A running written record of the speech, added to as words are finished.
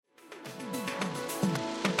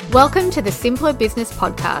Welcome to the Simpler Business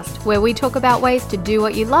Podcast, where we talk about ways to do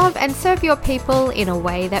what you love and serve your people in a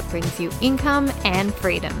way that brings you income and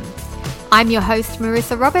freedom. I'm your host,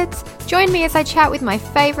 Marissa Roberts. Join me as I chat with my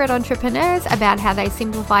favorite entrepreneurs about how they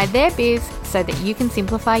simplify their biz so that you can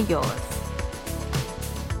simplify yours.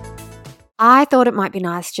 I thought it might be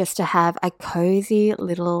nice just to have a cozy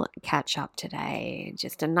little catch up today.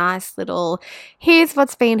 Just a nice little, here's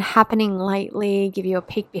what's been happening lately, give you a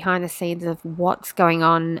peek behind the scenes of what's going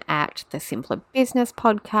on at the Simpler Business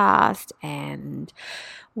Podcast and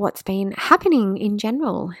what's been happening in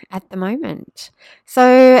general at the moment.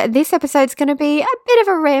 So this episode's going to be a bit of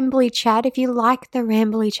a rambly chat. If you like the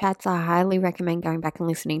rambly chats, I highly recommend going back and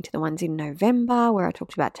listening to the ones in November where I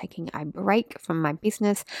talked about taking a break from my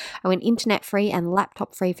business. I went internet free and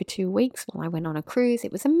laptop free for 2 weeks while I went on a cruise.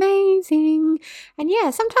 It was amazing. And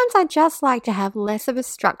yeah, sometimes I just like to have less of a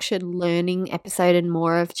structured learning episode and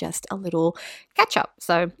more of just a little catch up.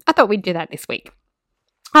 So I thought we'd do that this week.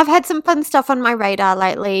 I've had some fun stuff on my radar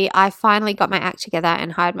lately. I finally got my act together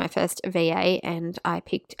and hired my first VA, and I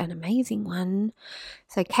picked an amazing one.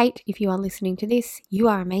 So Kate, if you are listening to this, you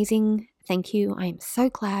are amazing. Thank you. I am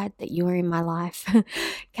so glad that you are in my life.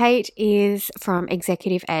 Kate is from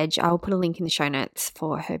Executive Edge. I will put a link in the show notes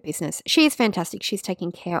for her business. She is fantastic. She's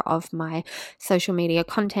taking care of my social media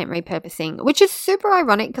content repurposing, which is super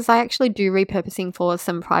ironic because I actually do repurposing for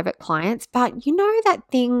some private clients. But you know that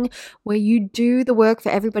thing where you do the work for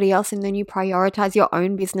everybody else and then you prioritize your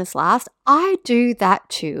own business last? I do that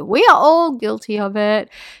too. We are all guilty of it.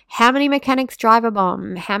 How many mechanics drive a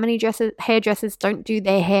bomb? How many hairdressers don't do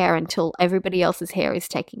their hair until everybody else's hair is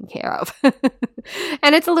taken care of?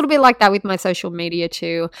 And it's a little bit like that with my social media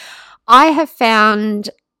too. I have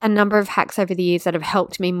found a number of hacks over the years that have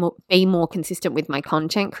helped me be more consistent with my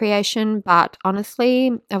content creation. But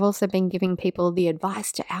honestly, I've also been giving people the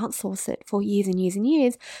advice to outsource it for years and years and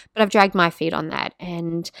years. But I've dragged my feet on that.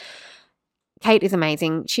 And Kate is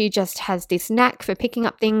amazing. She just has this knack for picking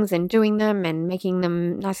up things and doing them and making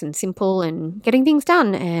them nice and simple and getting things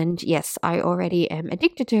done. And yes, I already am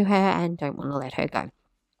addicted to her and don't want to let her go.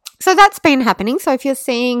 So that's been happening. So if you're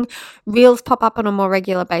seeing reels pop up on a more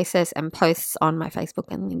regular basis and posts on my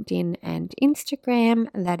Facebook and LinkedIn and Instagram,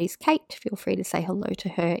 that is Kate. Feel free to say hello to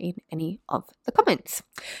her in any of the comments.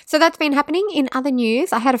 So that's been happening. In other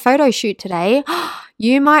news, I had a photo shoot today.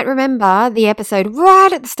 You might remember the episode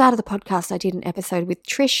right at the start of the podcast. I did an episode with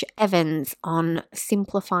Trish Evans on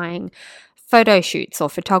simplifying photo shoots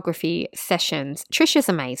or photography sessions. Trish is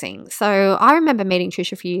amazing. So I remember meeting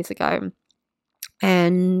Trish a few years ago.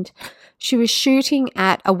 And she was shooting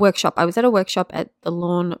at a workshop. I was at a workshop at the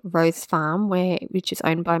Lawn Rose Farm, which is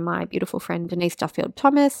owned by my beautiful friend Denise Duffield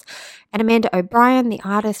Thomas. And Amanda O'Brien, the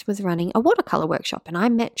artist, was running a watercolour workshop. And I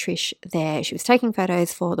met Trish there. She was taking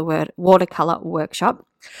photos for the watercolour workshop.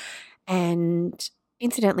 And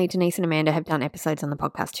incidentally, Denise and Amanda have done episodes on the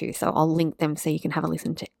podcast too. So I'll link them so you can have a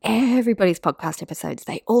listen to everybody's podcast episodes.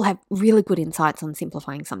 They all have really good insights on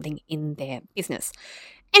simplifying something in their business.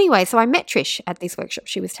 Anyway, so I met Trish at this workshop.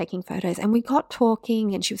 She was taking photos and we got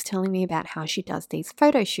talking and she was telling me about how she does these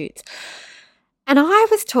photo shoots. And I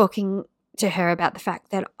was talking to her about the fact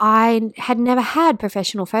that I had never had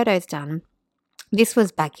professional photos done. This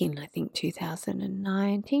was back in, I think,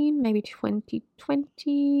 2019, maybe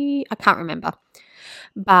 2020. I can't remember.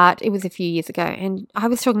 But it was a few years ago. And I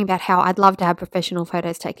was talking about how I'd love to have professional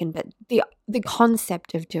photos taken, but the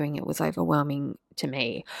concept of doing it was overwhelming to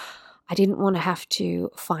me. I didn't want to have to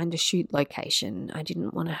find a shoot location. I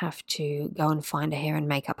didn't want to have to go and find a hair and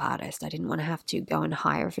makeup artist. I didn't want to have to go and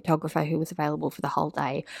hire a photographer who was available for the whole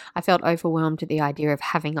day. I felt overwhelmed at the idea of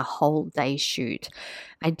having a whole day shoot.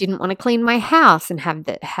 I didn't want to clean my house and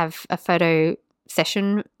have a photo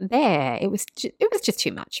session there. It was just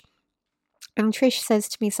too much. And Trish says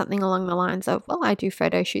to me something along the lines of, well, I do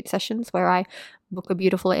photo shoot sessions where I book a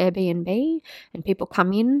beautiful Airbnb and people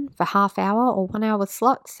come in for half hour or 1 hour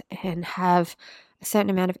slots and have a certain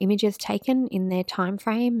amount of images taken in their time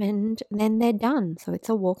frame and then they're done. So it's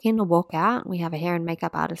a walk in, a walk out. We have a hair and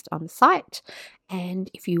makeup artist on site.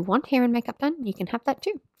 And if you want hair and makeup done, you can have that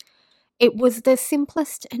too. It was the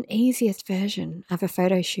simplest and easiest version of a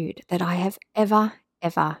photo shoot that I have ever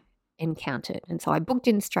encountered. And so I booked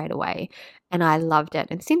in straight away and I loved it.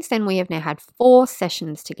 And since then we have now had 4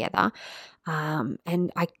 sessions together.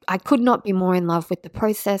 And I could not be more in love with the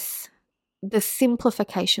process, the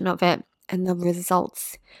simplification of it and the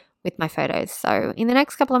results with my photos. So in the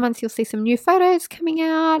next couple of months, you'll see some new photos coming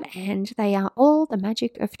out, and they are all the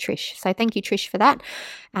magic of Trish. So thank you, Trish, for that.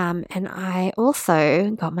 And I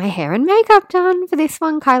also got my hair and makeup done for this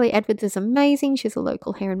one. Kylie Edwards is amazing. She's a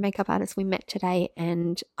local hair and makeup artist we met today,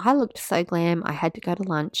 and I looked so glam. I had to go to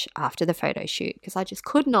lunch after the photo shoot because I just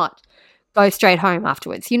could not go straight home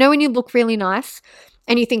afterwards. You know, when you look really nice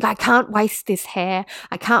and you think, I can't waste this hair,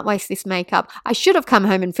 I can't waste this makeup. I should have come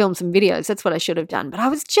home and filmed some videos. That's what I should have done. But I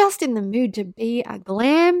was just in the mood to be a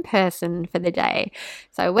glam person for the day.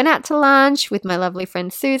 So I went out to lunch with my lovely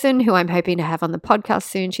friend Susan, who I'm hoping to have on the podcast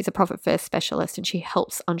soon. She's a profit first specialist, and she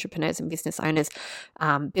helps entrepreneurs and business owners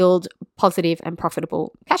build positive and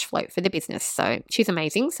profitable cash flow for the business. So she's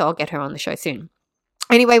amazing. So I'll get her on the show soon.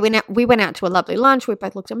 Anyway, we went out to a lovely lunch. We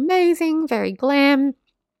both looked amazing, very glam.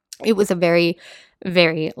 It was a very,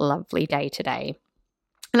 very lovely day today.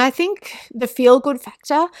 And I think the feel-good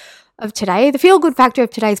factor of today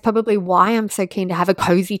is probably why I'm so keen to have a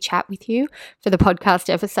cozy chat with you for the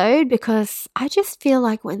podcast episode, because I just feel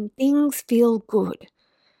like when things feel good,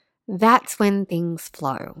 that's when things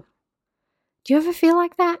flow. Do you ever feel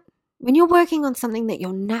like that? When you're working on something that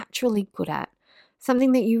you're naturally good at,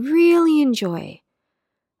 something that you really enjoy,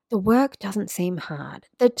 the work doesn't seem hard.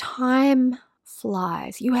 The time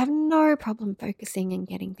flies. You have no problem focusing and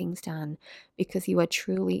getting things done because you are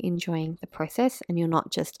truly enjoying the process and you're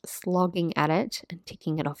not just slogging at it and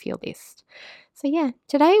ticking it off your list. So yeah,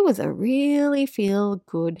 today was a really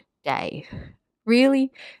feel-good day.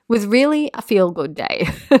 Was really a feel-good day.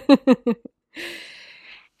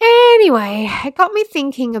 Anyway, it got me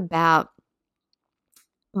thinking about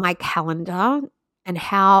my calendar and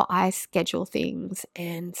how I schedule things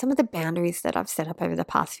and some of the boundaries that I've set up over the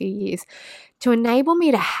past few years to enable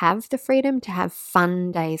me to have the freedom to have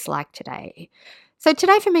fun days like today. So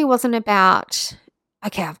today for me wasn't about,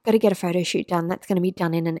 okay, I've got to get a photo shoot done. That's going to be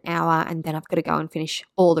done in an hour, and then I've got to go and finish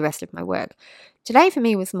all the rest of my work. Today for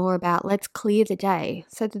me was more about, let's clear the day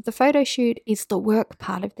so that the photo shoot is the work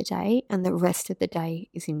part of the day and the rest of the day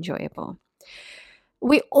is enjoyable.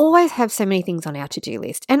 We always have so many things on our to-do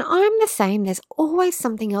list, and I'm the same. There's always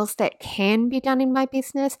something else that can be done in my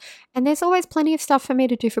business, and there's always plenty of stuff for me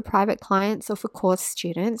to do for private clients or for course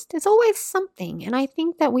students. There's always something, and I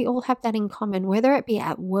think that we all have that in common, whether it be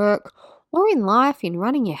at work or in life, in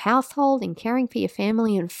running your household, in caring for your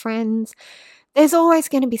family and friends. There's always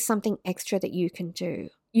going to be something extra that you can do.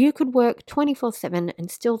 You could work 24/7 and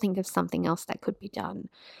still think of something else that could be done.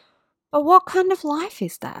 But what kind of life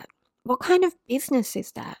is that? What kind of business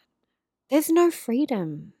is that? There's no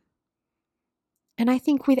freedom. And I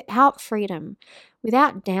think without freedom,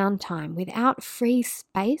 without downtime, without free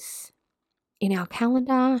space in our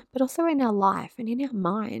calendar, but also in our life and in our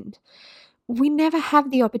mind, we never have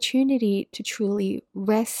the opportunity to truly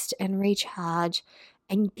rest and recharge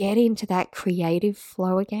and get into that creative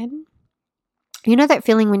flow again. You know that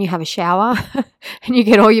feeling when you have a shower and you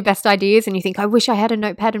get all your best ideas and you think, I wish I had a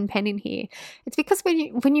notepad and pen in here. It's because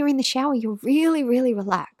when you're in the shower, you're really, really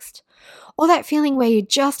relaxed. Or that feeling where you're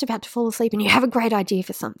just about to fall asleep and you have a great idea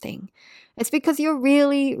for something. It's because you're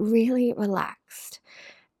really, really relaxed.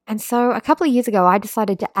 And so a couple of years ago, I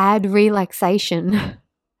decided to add relaxation.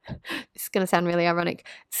 This is going to sound really ironic.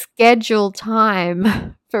 Schedule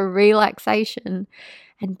time for relaxation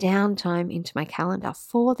and downtime into my calendar.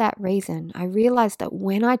 For that reason, I realized that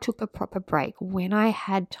when I took a proper break, when I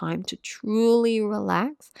had time to truly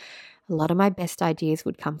relax, a lot of my best ideas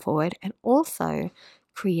would come forward, and also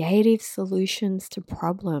creative solutions to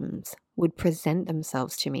problems would present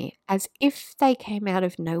themselves to me as if they came out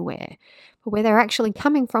of nowhere. But where they're actually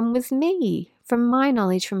coming from was me, from my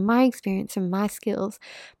knowledge, from my experience, from my skills.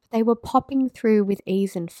 They were popping through with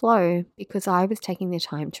ease and flow because I was taking the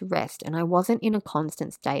time to rest and I wasn't in a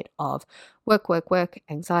constant state of work,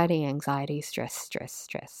 anxiety,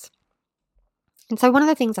 stress. And so one of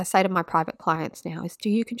the things I say to my private clients now is, do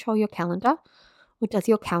you control your calendar or does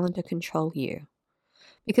your calendar control you?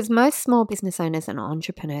 Because most small business owners and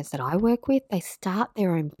entrepreneurs that I work with, they start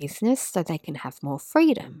their own business so they can have more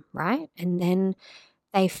freedom, right? And then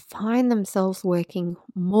they find themselves working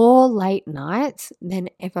more late nights than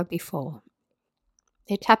ever before.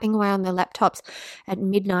 They're tapping away on their laptops at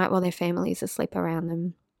midnight while their family is asleep around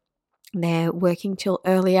them. They're working till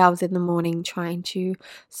early hours in the morning trying to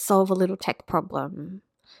solve a little tech problem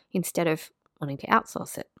instead of wanting to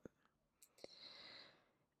outsource it.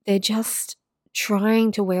 They're just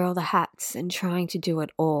trying to wear all the hats and trying to do it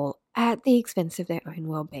all at the expense of their own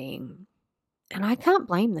well-being. And I can't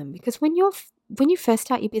blame them, because when you first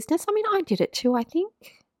start your business, I mean, I did it too, I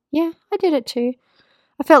think. Yeah, I did it too.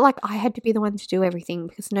 I felt like I had to be the one to do everything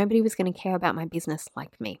because nobody was going to care about my business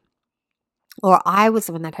like me. Or I was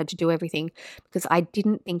the one that had to do everything because I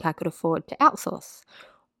didn't think I could afford to outsource.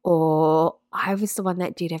 Or I was the one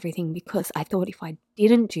that did everything because I thought if I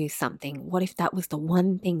didn't do something, what if that was the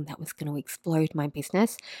one thing that was going to explode my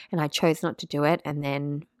business and I chose not to do it and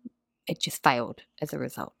then it just failed as a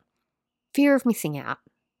result? Fear of missing out,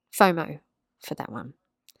 FOMO for that one.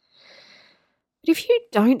 But if you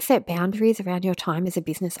don't set boundaries around your time as a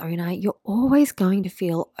business owner, you're always going to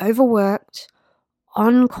feel overworked,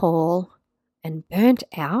 on call, and burnt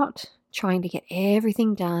out trying to get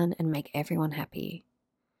everything done and make everyone happy.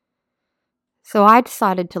 So I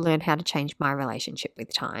decided to learn how to change my relationship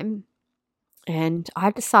with time. And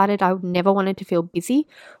I've decided I never wanted to feel busy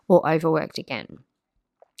or overworked again.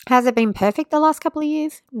 Has it been perfect the last couple of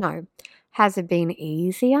years? No. Has it been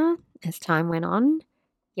easier as time went on?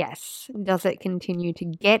 Yes. Does it continue to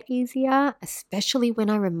get easier, especially when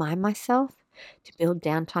I remind myself to build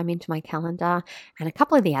downtime into my calendar and a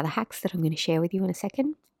couple of the other hacks that I'm going to share with you in a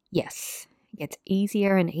second? Yes. It gets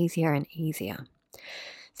easier and easier and easier.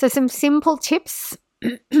 So some simple tips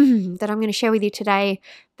that I'm going to share with you today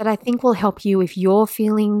that I think will help you if you're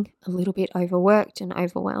feeling a little bit overworked and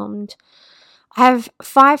overwhelmed. I have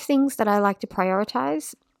 5 things that I like to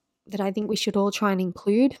prioritize that I think we should all try and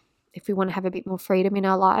include if we want to have a bit more freedom in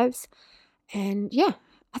our lives. And yeah,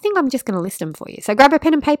 I think I'm just going to list them for you. So grab a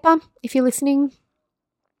pen and paper if you're listening.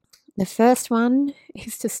 The first one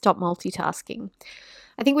is to stop multitasking.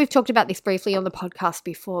 I think we've talked about this briefly on the podcast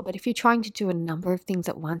before, but if you're trying to do a number of things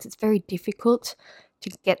at once, it's very difficult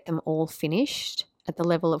to get them all finished at the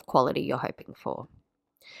level of quality you're hoping for.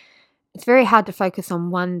 It's very hard to focus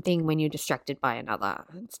on one thing when you're distracted by another.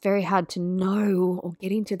 It's very hard to know or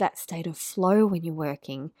get into that state of flow when you're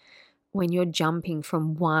working, when you're jumping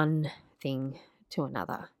from one thing to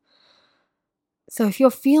another. So if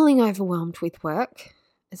you're feeling overwhelmed with work,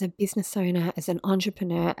 as a business owner, as an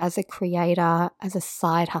entrepreneur, as a creator, as a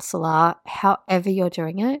side hustler, however you're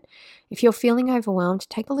doing it, if you're feeling overwhelmed,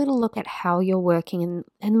 take a little look at how you're working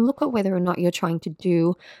and look at whether or not you're trying to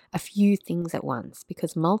do a few things at once,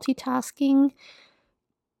 because multitasking,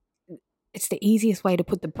 it's the easiest way to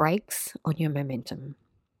put the brakes on your momentum.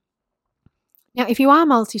 Now, if you are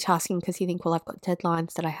multitasking because you think, well, I've got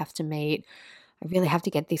deadlines that I have to meet, I really have to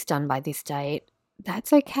get this done by this date,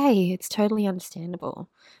 that's okay. It's totally understandable.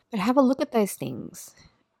 But have a look at those things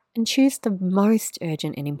and choose the most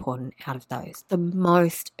urgent and important out of those. The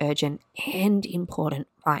most urgent and important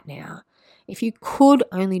right now. If you could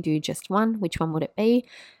only do just one, which one would it be?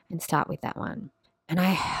 And start with that one. And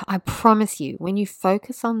I promise you, when you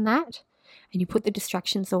focus on that and you put the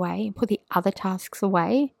distractions away and put the other tasks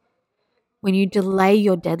away, when you delay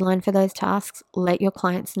your deadline for those tasks, let your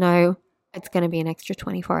clients know it's going to be an extra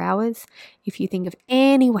 24 hours. If you think of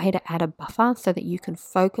any way to add a buffer so that you can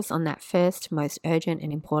focus on that first most urgent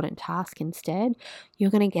and important task instead, you're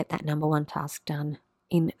going to get that number one task done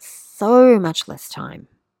in so much less time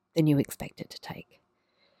than you expect it to take.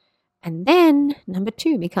 And then number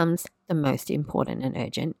 2 becomes the most important and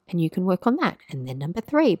urgent, and you can work on that. And then number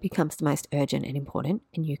 3 becomes the most urgent and important,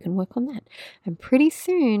 and you can work on that. And pretty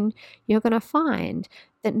soon you're going to find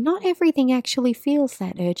that not everything actually feels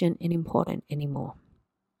that urgent and important anymore.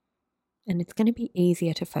 And it's going to be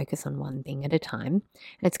easier to focus on one thing at a time.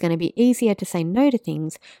 And it's going to be easier to say no to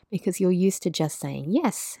things because you're used to just saying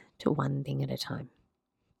yes to one thing at a time.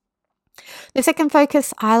 The second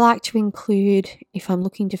focus I like to include if I'm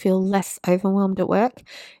looking to feel less overwhelmed at work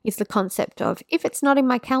is the concept of if it's not in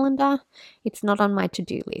my calendar, it's not on my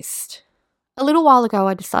to-do list. A little while ago,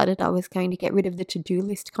 I decided I was going to get rid of the to-do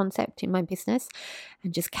list concept in my business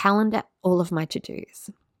and just calendar all of my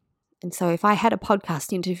to-dos. And so if I had a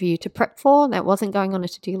podcast interview to prep for, that wasn't going on a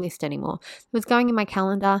to-do list anymore. It was going in my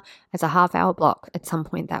calendar as a half-hour block at some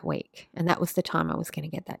point that week. And that was the time I was going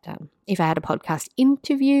to get that done. If I had a podcast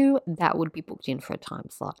interview, that would be booked in for a time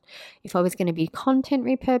slot. If I was going to be content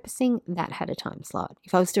repurposing, that had a time slot.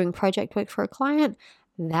 If I was doing project work for a client,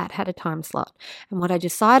 that had a time slot. And what I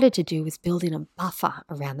decided to do was build in a buffer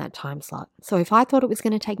around that time slot. So if I thought it was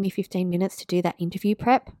going to take me 15 minutes to do that interview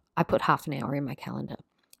prep, I put half an hour in my calendar.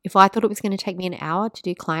 If I thought it was going to take me an hour to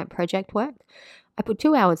do client project work, I put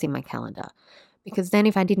 2 hours in my calendar. Because then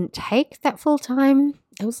if I didn't take that full time,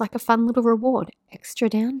 it was like a fun little reward, extra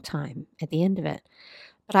downtime at the end of it.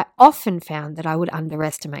 But I often found that I would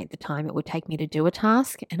underestimate the time it would take me to do a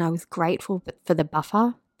task, and I was grateful for the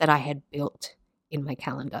buffer that I had built in my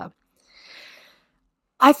calendar.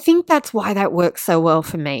 I think that's why that works so well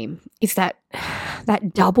for me, is that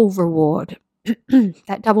double reward,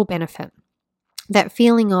 that double benefit. That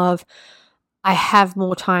feeling of I have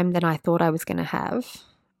more time than I thought I was going to have.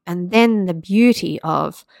 And then the beauty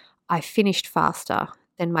of I finished faster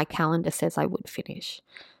than my calendar says I would finish.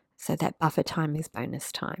 So that buffer time is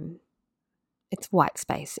bonus time. It's white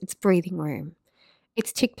space. It's breathing room.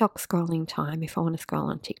 It's TikTok scrolling time if I want to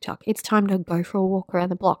scroll on TikTok. It's time to go for a walk around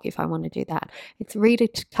the block if I want to do that. It's read a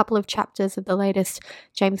couple of chapters of the latest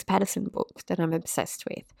James Patterson book that I'm obsessed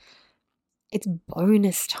with. It's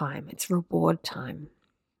bonus time. It's reward time.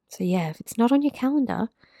 So yeah, if it's not on your calendar,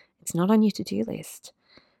 it's not on your to-do list.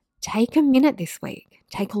 Take a minute this week.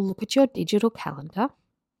 Take a look at your digital calendar.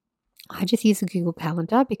 I just use a Google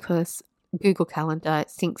Calendar because Google Calendar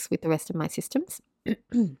syncs with the rest of my systems.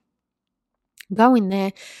 Go in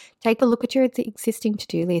there, take a look at your existing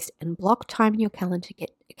to-do list and block time in your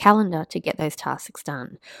calendar to get those tasks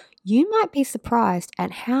done. You might be surprised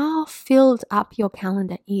at how filled up your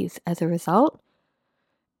calendar is as a result,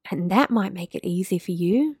 and that might make it easy for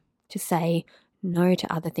you to say no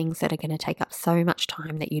to other things that are going to take up so much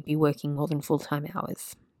time that you'd be working more than full-time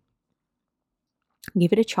hours.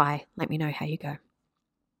 Give it a try. Let me know how you go.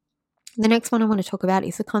 The next one I want to talk about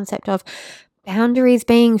is the concept of boundaries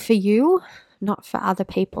being for you, not for other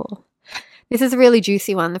people. This is a really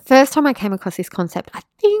juicy one. The first time I came across this concept, I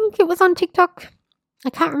think it was on TikTok.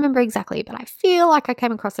 I can't remember exactly, but I feel like I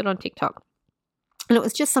came across it on TikTok. And it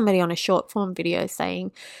was just somebody on a short form video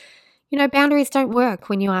saying, boundaries don't work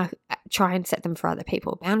when you try and set them for other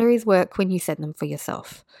people. Boundaries work when you set them for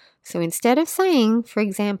yourself. So instead of saying, for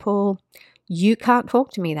example, you can't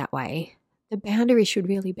talk to me that way, the boundary should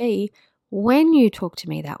really be, when you talk to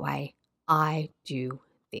me that way, I do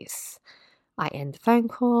this. I end the phone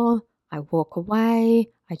call, I walk away,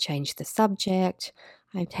 I change the subject,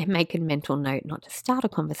 I make a mental note not to start a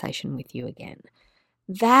conversation with you again.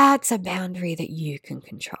 That's a boundary that you can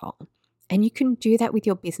control. And you can do that with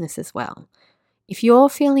your business as well. If you're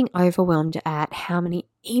feeling overwhelmed at how many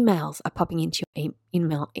emails are popping into your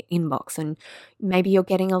email inbox, and maybe you're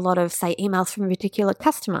getting a lot of, say, emails from a particular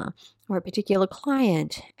customer or a particular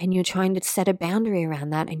client, and you're trying to set a boundary around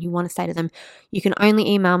that, and you want to say to them, you can only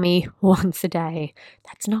email me once a day.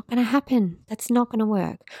 That's not going to happen. That's not going to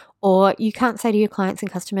work. Or you can't say to your clients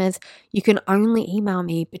and customers, you can only email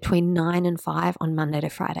me between 9 and 5 on Monday to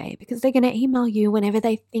Friday, because they're going to email you whenever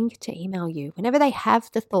they think to email you, whenever they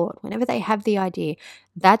have the thought, whenever they have the idea.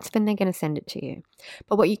 That's when they're going to send it to you.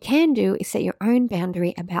 But what you can do is set your own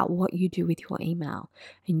boundary about what you do with your email.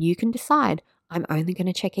 And you can decide, I'm only going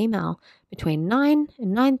to check email between 9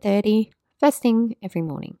 and 9:30 first thing every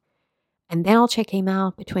morning. And then I'll check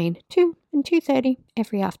email between 2 and 2:30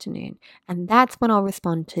 every afternoon. And that's when I'll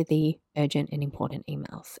respond to the urgent and important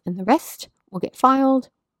emails. And the rest will get filed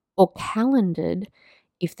or calendared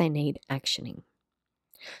if they need actioning.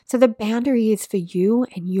 So the boundary is for you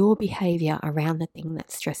and your behavior around the thing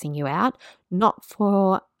that's stressing you out, not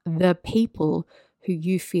for the people who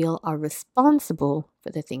you feel are responsible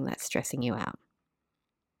for the thing that's stressing you out.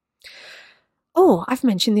 Oh, I've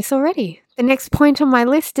mentioned this already. The next point on my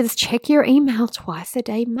list is check your email twice a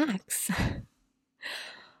day max.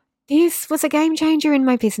 This was a game changer in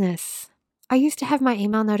my business. I used to have my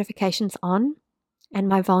email notifications on and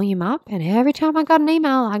my volume up, and every time I got an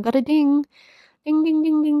email, I got a ding. Ding, ding,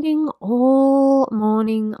 ding, ding, ding, all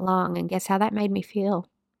morning long. And guess how that made me feel?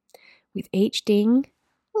 With each ding,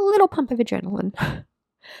 a little pump of adrenaline, a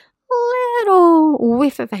little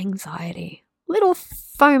whiff of anxiety, little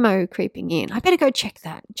FOMO creeping in. I better go check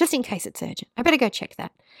that, just in case it's urgent. I better go check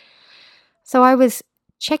that. So I was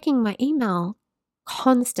checking my email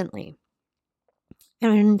constantly,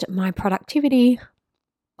 and my productivity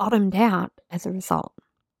bottomed out as a result.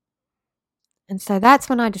 And so that's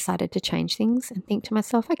when I decided to change things and think to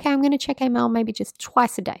myself, okay, I'm going to check email maybe just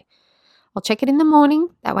twice a day. I'll check it in the morning.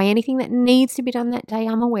 That way anything that needs to be done that day,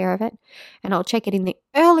 I'm aware of it. And I'll check it in the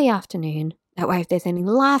early afternoon. That way if there's any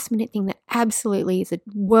last minute thing that absolutely is a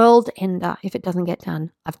world ender, if it doesn't get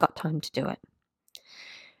done, I've got time to do it.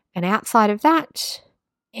 And outside of that,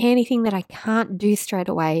 anything that I can't do straight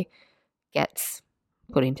away gets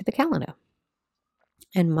put into the calendar.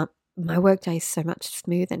 And my workday is so much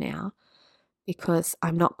smoother now, because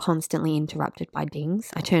I'm not constantly interrupted by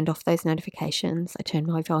dings. I turned off those notifications. I turned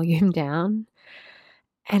my volume down.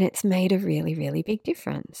 And it's made a really, really big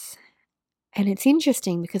difference. And it's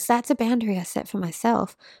interesting because that's a boundary I set for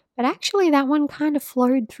myself. But actually that one kind of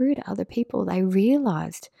flowed through to other people. They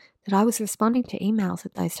realized that I was responding to emails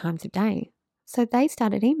at those times of day. So they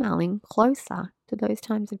started emailing closer to those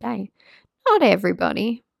times of day. Not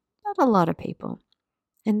everybody, but a lot of people.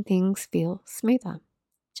 And things feel smoother.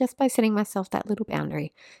 Just by setting myself that little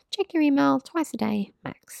boundary. Check your email twice a day,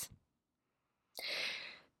 max.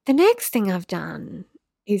 The next thing I've done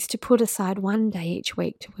is to put aside one day each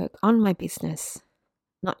week to work on my business,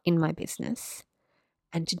 not in my business,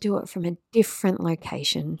 and to do it from a different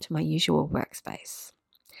location to my usual workspace.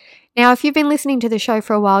 Now, if you've been listening to the show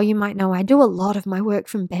for a while, you might know I do a lot of my work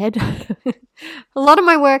from bed. A lot of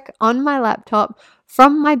my work on my laptop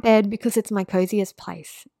from my bed because it's my coziest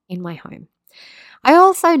place in my home. I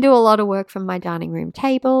also do a lot of work from my dining room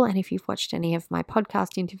table, and if you've watched any of my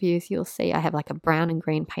podcast interviews, you'll see I have like a brown and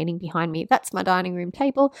green painting behind me. That's my dining room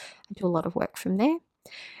table. I do a lot of work from there,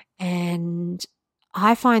 and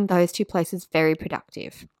I find those two places very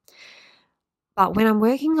productive. But when I'm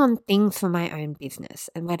working on things for my own business,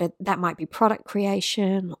 and whether that might be product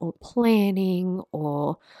creation or planning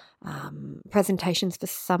or presentations for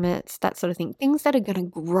summits, that sort of thing, things that are going to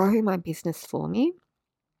grow my business for me,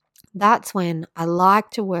 that's when I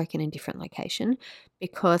like to work in a different location,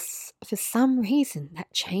 because for some reason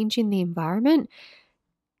that change in the environment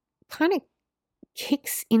kind of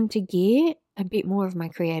kicks into gear a bit more of my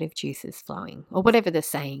creative juices flowing, or whatever the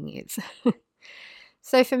saying is.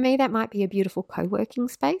 So for me, that might be a beautiful co-working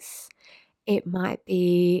space. It might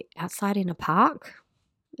be outside in a park,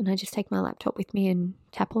 and I just take my laptop with me and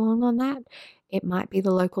tap along on that. It might be the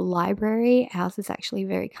local library. Ours is actually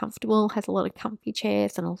very comfortable, has a lot of comfy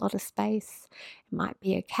chairs and a lot of space. It might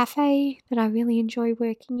be a cafe that I really enjoy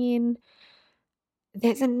working in.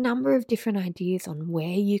 There's a number of different ideas on where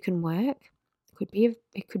you can work.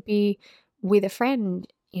 It could be with a friend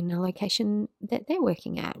in a location that they're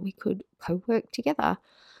working at. We could co-work together.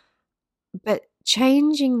 But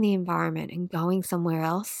changing the environment and going somewhere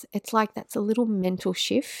else, it's like that's a little mental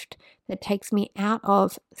shift that takes me out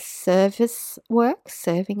of service work,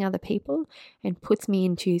 serving other people, and puts me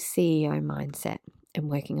into CEO mindset and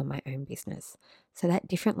working on my own business. So that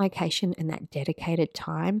different location and that dedicated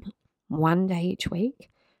time, one day each week,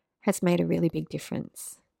 has made a really big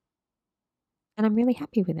difference. And I'm really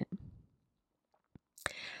happy with it.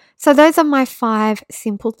 So those are my 5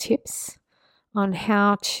 simple tips on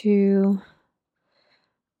how to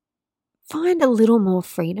find a little more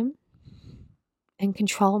freedom and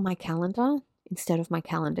control my calendar instead of my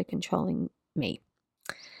calendar controlling me.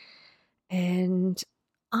 And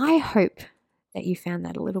I hope that you found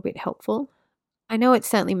that a little bit helpful. I know it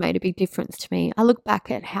certainly made a big difference to me. I look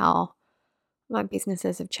back at how my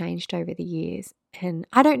businesses have changed over the years. And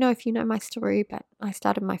I don't know if you know my story, but I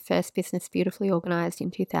started my first business, Beautifully Organized,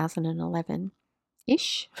 in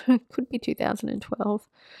 2011-ish. Could be 2012.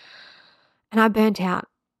 And I burnt out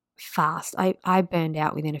fast. I burned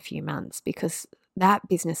out within a few months, because that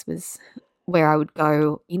business was where I would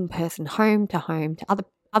go in person, home to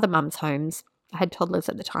other mums' homes. I had toddlers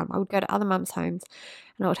at the time. I would go to other mums' homes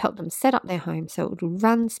and I would help them set up their home so it would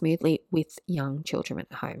run smoothly with young children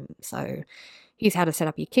at home. So here's how to set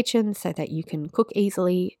up your kitchen so that you can cook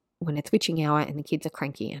easily when it's witching hour and the kids are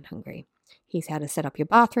cranky and hungry. Here's how to set up your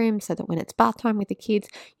bathroom so that when it's bath time with the kids,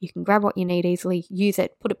 you can grab what you need easily, use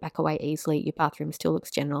it, put it back away easily. Your bathroom still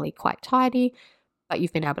looks generally quite tidy, but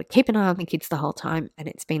you've been able to keep an eye on the kids the whole time and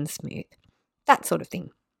it's been smooth. That sort of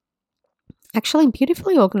thing. Actually,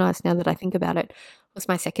 Beautifully Organized, now that I think about it, was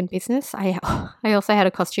my second business. I also had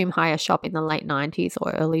a costume hire shop in the late 90s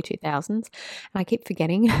or early 2000s, and I keep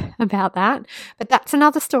forgetting about that. But that's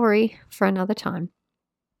another story for another time.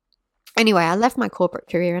 Anyway, I left my corporate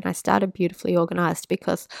career and I started Beautifully Organized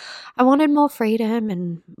because I wanted more freedom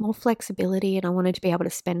and more flexibility, and I wanted to be able to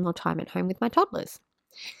spend more time at home with my toddlers.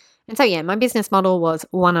 And so, my business model was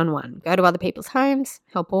one-on-one. Go to other people's homes,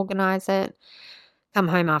 help organize it, come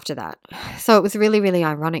home after that. So it was really, really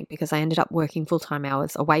ironic because I ended up working full-time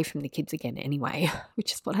hours away from the kids again anyway,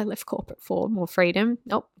 which is what I left corporate for, more freedom.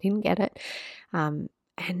 Nope, didn't get it. And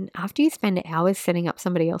after you spend hours setting up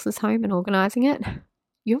somebody else's home and organizing it,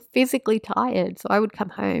 you're physically tired. So I would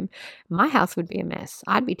come home, my house would be a mess.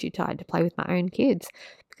 I'd be too tired to play with my own kids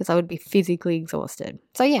because I would be physically exhausted.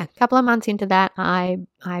 So a couple of months into that, I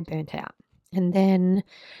burnt out. And then,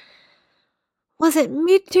 was it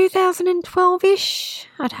mid-2012-ish?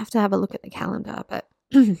 I'd have to have a look at the calendar, but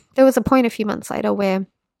there was a point a few months later where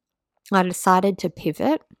I decided to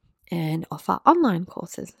pivot and offer online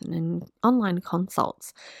courses and online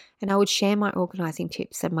consults. And I would share my organizing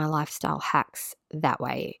tips and my lifestyle hacks that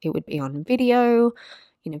way. It would be on video,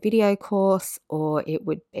 in a video course, or it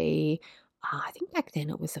would be, I think back then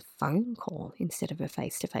it was a phone call instead of a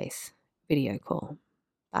face-to-face video call.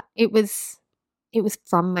 But it was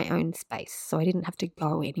from my own space, so I didn't have to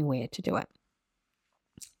go anywhere to do it.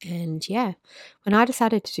 And when I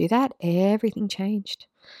decided to do that, everything changed.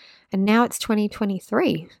 And now it's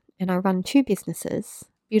 2023 and I run 2 businesses.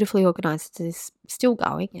 Beautifully Organized is still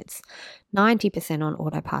going. It's 90% on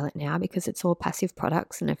autopilot now because it's all passive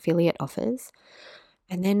products and affiliate offers.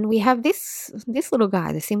 And then we have this little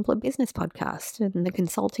guy, the Simpler Business Podcast, and the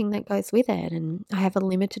consulting that goes with it. And I have a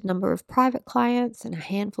limited number of private clients and a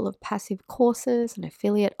handful of passive courses and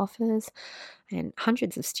affiliate offers and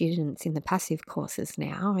hundreds of students in the passive courses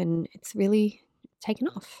now. And it's really taken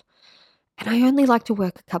off. And I only like to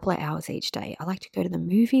work a couple of hours each day. I like to go to the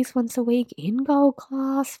movies once a week in gold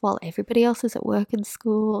class while everybody else is at work and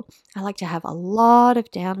school. I like to have a lot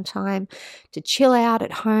of downtime to chill out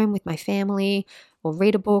at home with my family or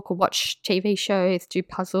read a book or watch TV shows, do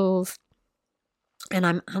puzzles. And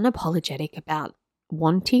I'm unapologetic about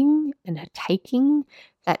wanting and taking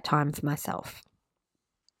that time for myself.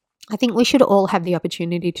 I think we should all have the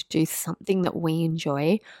opportunity to do something that we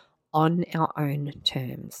enjoy on our own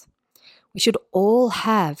terms. We should all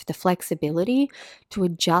have the flexibility to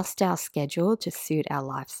adjust our schedule to suit our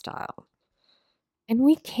lifestyle. And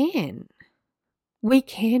we can. We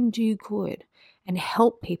can do good and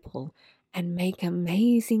help people and make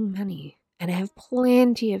amazing money and have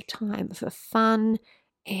plenty of time for fun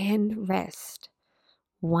and rest.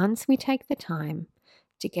 Once we take the time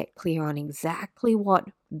to get clear on exactly what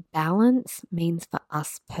balance means for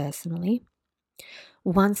us personally,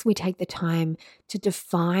 once we take the time to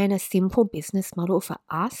define a simple business model for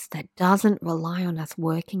us that doesn't rely on us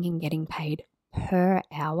working and getting paid per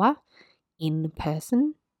hour in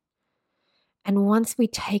person, and once we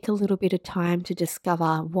take a little bit of time to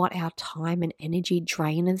discover what our time and energy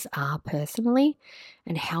drainers are personally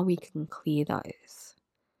and how we can clear those.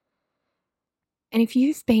 And if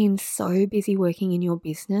you've been so busy working in your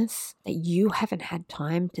business that you haven't had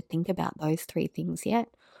time to think about those 3 things yet,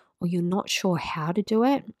 or you're not sure how to do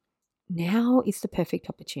it, now is the perfect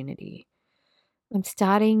opportunity. I'm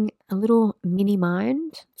starting a little mini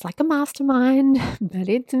mind. It's like a mastermind, but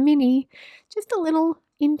it's mini. Just a little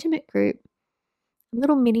intimate group, a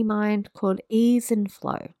little mini mind called Ease and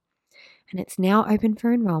Flow. And it's now open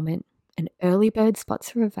for enrollment, and early bird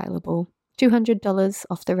spots are available, $200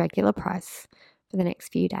 off the regular price for the next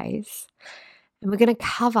few days. And we're going to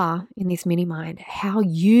cover in this mini mind how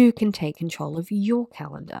you can take control of your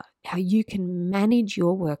calendar, how you can manage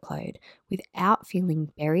your workload without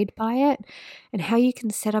feeling buried by it, and how you can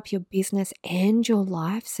set up your business and your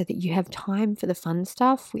life so that you have time for the fun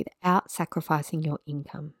stuff without sacrificing your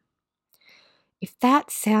income. If that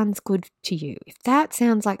sounds good to you, if that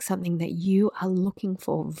sounds like something that you are looking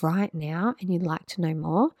for right now and you'd like to know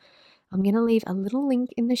more, I'm going to leave a little link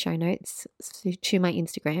in the show notes to my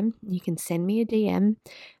Instagram. You can send me a DM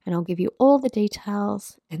and I'll give you all the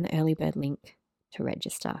details and the early bird link to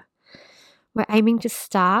register. We're aiming to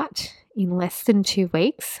start in less than 2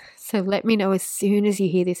 weeks, so let me know as soon as you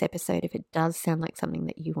hear this episode if it does sound like something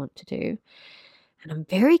that you want to do. And I'm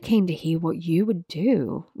very keen to hear what you would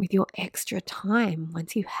do with your extra time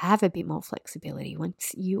once you have a bit more flexibility,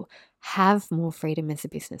 once you have more freedom as a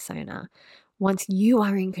business owner, once you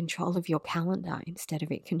are in control of your calendar instead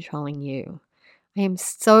of it controlling you. I am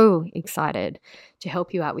so excited to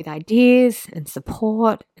help you out with ideas and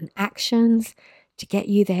support and actions to get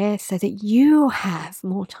you there so that you have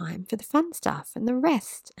more time for the fun stuff and the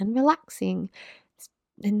rest and relaxing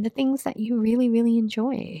and the things that you really, really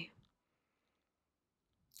enjoy.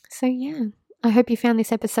 So yeah, I hope you found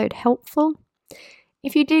this episode helpful.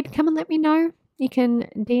 If you did, come and let me know. You can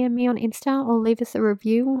DM me on Insta or leave us a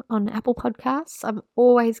review on Apple Podcasts. I'm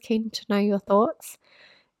always keen to know your thoughts.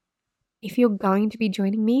 If you're going to be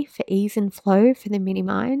joining me for Ease and Flow for the Mini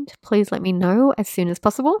Mind, please let me know as soon as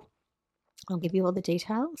possible. I'll give you all the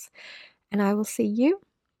details, and I will see you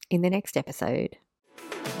in the next episode.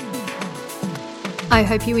 I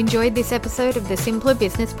hope you enjoyed this episode of the Simpler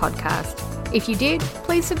Business Podcast. If you did,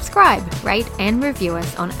 please subscribe, rate, and review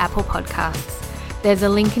us on Apple Podcasts. There's a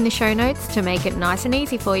link in the show notes to make it nice and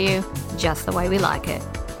easy for you, just the way we like it.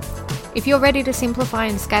 If you're ready to simplify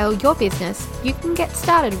and scale your business, you can get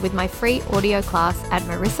started with my free audio class at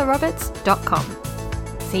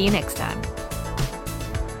marissaroberts.com. See you next time.